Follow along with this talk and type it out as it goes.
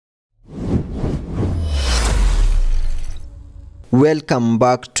Welcome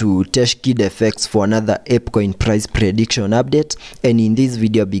back to TechKidFX for another Apecoin price prediction update, and in this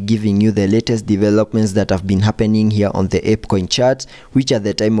video I'll be giving you the latest developments that have been happening here on the Apecoin chart, which at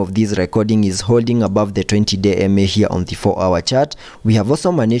the time of this recording is holding above the 20-day MA here on the 4-hour chart. We have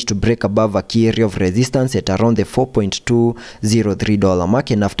also managed to break above a key area of resistance at around the $4.203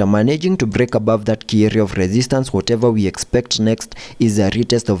 mark, and after managing to break above that key area of resistance, whatever we expect next is a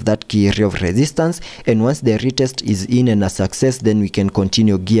retest of that key area of resistance, and once the retest is in and a success, then we can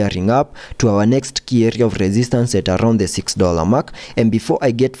continue gearing up to our next key area of resistance at around the $6 mark. And before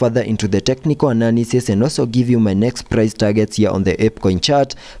I get further into the technical analysis and also give you my next price targets here on the Apecoin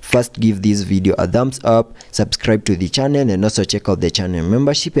chart, first give this video a thumbs up, subscribe to the channel, and also check out the channel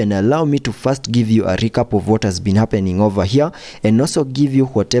membership, and allow me to first give you a recap of what has been happening over here, and also give you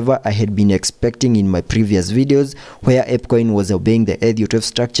whatever I had been expecting in my previous videos where Apecoin was obeying the Elliot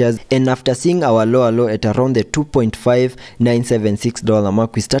structures. And after seeing our lower low at around the $2.597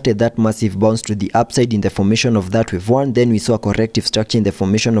 mark, we started that massive bounce to the upside in the formation of that wave 1. Then we saw a corrective structure in the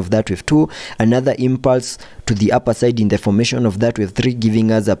formation of that wave 2, another impulse to the upper side in the formation of that wave 3,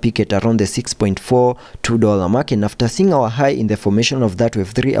 giving us a peak at around the $6.42 mark. And after seeing our high in the formation of that wave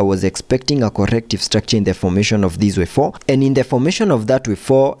 3, I was expecting a corrective structure in the formation of this wave 4. And in the formation of that wave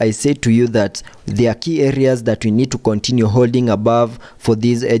 4, I said to you that there are key areas that we need to continue holding above for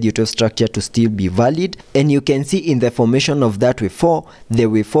this Elliot structure to still be valid. And you can see in the formation of that wave 4, the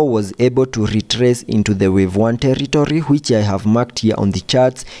wave 4 was able to retrace into the wave 1 territory, which I have marked here on the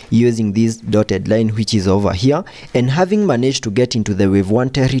charts using this dotted line, which is over here. And having managed to get into the wave 1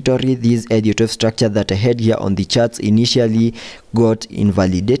 territory, this Elliot structure that I had here on the charts initially got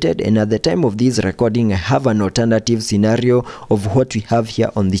invalidated, and at the time of this recording I have an alternative scenario of what we have here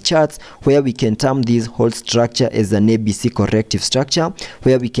on the charts, where we can term this whole structure as an ABC corrective structure,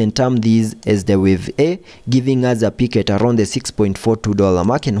 where we can term this as the wave A, giving us a peak at around the $6.42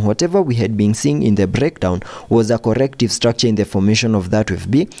 mark. And whatever we had been seeing in the breakdown was a corrective structure in the formation of that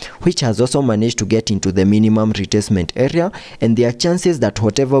wave B, which has also managed to get into the minimum retracement area. And there are chances that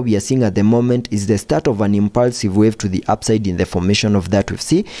whatever we are seeing at the moment is the start of an impulsive wave to the upside in the formation of that wave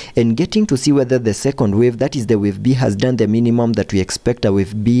C, and getting to see whether the second wave, that is the wave B, has done the minimum that we expect a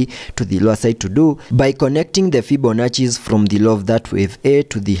wave B to the lower side to do by connecting the Fibonacci's from the low of that wave A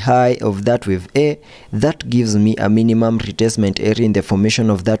to the high of that wave A. That gives me a minimum retracement area in the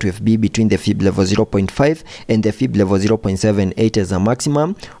formation of that wave B between the fib level 0.5 and the fib level 0.78 as a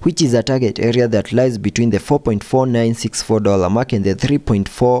maximum, which is a target area that lies between the $4.4964 mark and the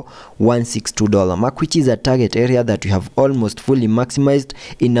 $3.4162 mark, which is a target area that we have almost fully maximized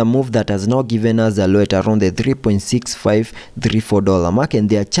in a move that has now given us a low at around the $3.6534 mark. And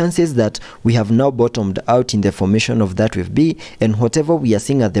there are chances that we have now bottomed out in the formation of that wave B, and whatever we are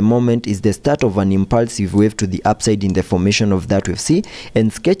seeing at the moment is the start of an impulsive wave to the upside in the formation of that wave C,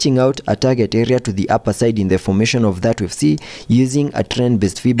 and sketching out a target area to the upper side in the formation of that wave C using a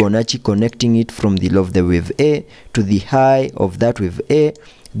trend-based Fibonacci, connecting it from the low of the wave A to the high of that wave A,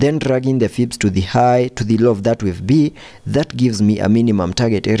 then dragging the fibs to the high to the low of that wave B. That gives me a minimum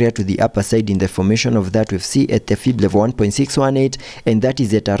target area to the upper side in the formation of that wave C at the fib level 1.618, and that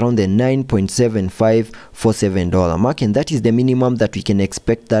is at around the $9.7547 mark, and that is the minimum that we can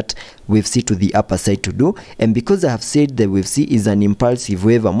expect that wave C to the upper side to do. And because I have said the wave C is an impulsive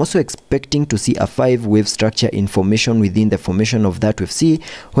wave, I'm also expecting to see a 5-wave structure in formation within the formation of that wave C,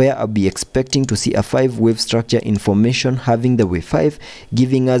 where I'll be expecting to see a 5-wave structure in formation having the wave 5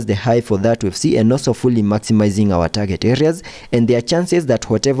 giving us the high for that wave C, and also fully maximizing our target areas. And there are chances that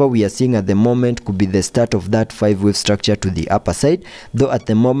whatever we are seeing at the moment could be the start of that 5-wave structure to the upper side, though at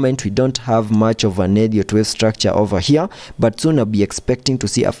the moment we don't have much of an Elliot wave structure over here, but soon I'll be expecting to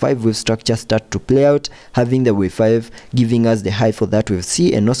see a 5-wave structure start to play out, having the wave 5 giving us the high for that wave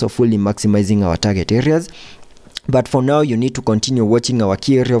C, and also fully maximizing our target areas. But for now, you need to continue watching our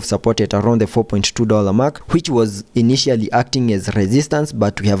key area of support at around the $4.2 mark, which was initially acting as resistance,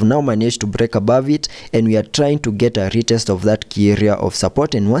 but we have now managed to break above it, and we are trying to get a retest of that key area of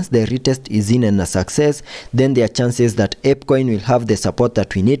support. And once the retest is in and a success, then there are chances that Apecoin will have the support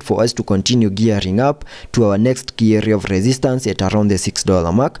that we need for us to continue gearing up to our next key area of resistance at around the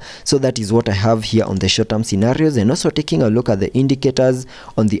 $6 mark. So that is what I have here on the short-term scenarios. And also taking a look at the indicators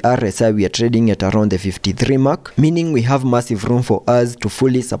on the RSI, we are trading at around the 53 mark, meaning we have massive room for us to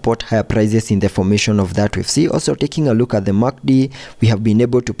fully support higher prices in the formation of that wave C. Also taking a look at the MACD, we have been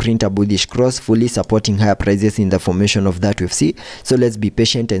able to print a bullish cross, fully supporting higher prices in the formation of that wave C. So let's be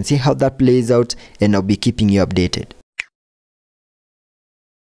patient and see how that plays out, and I'll be keeping you updated.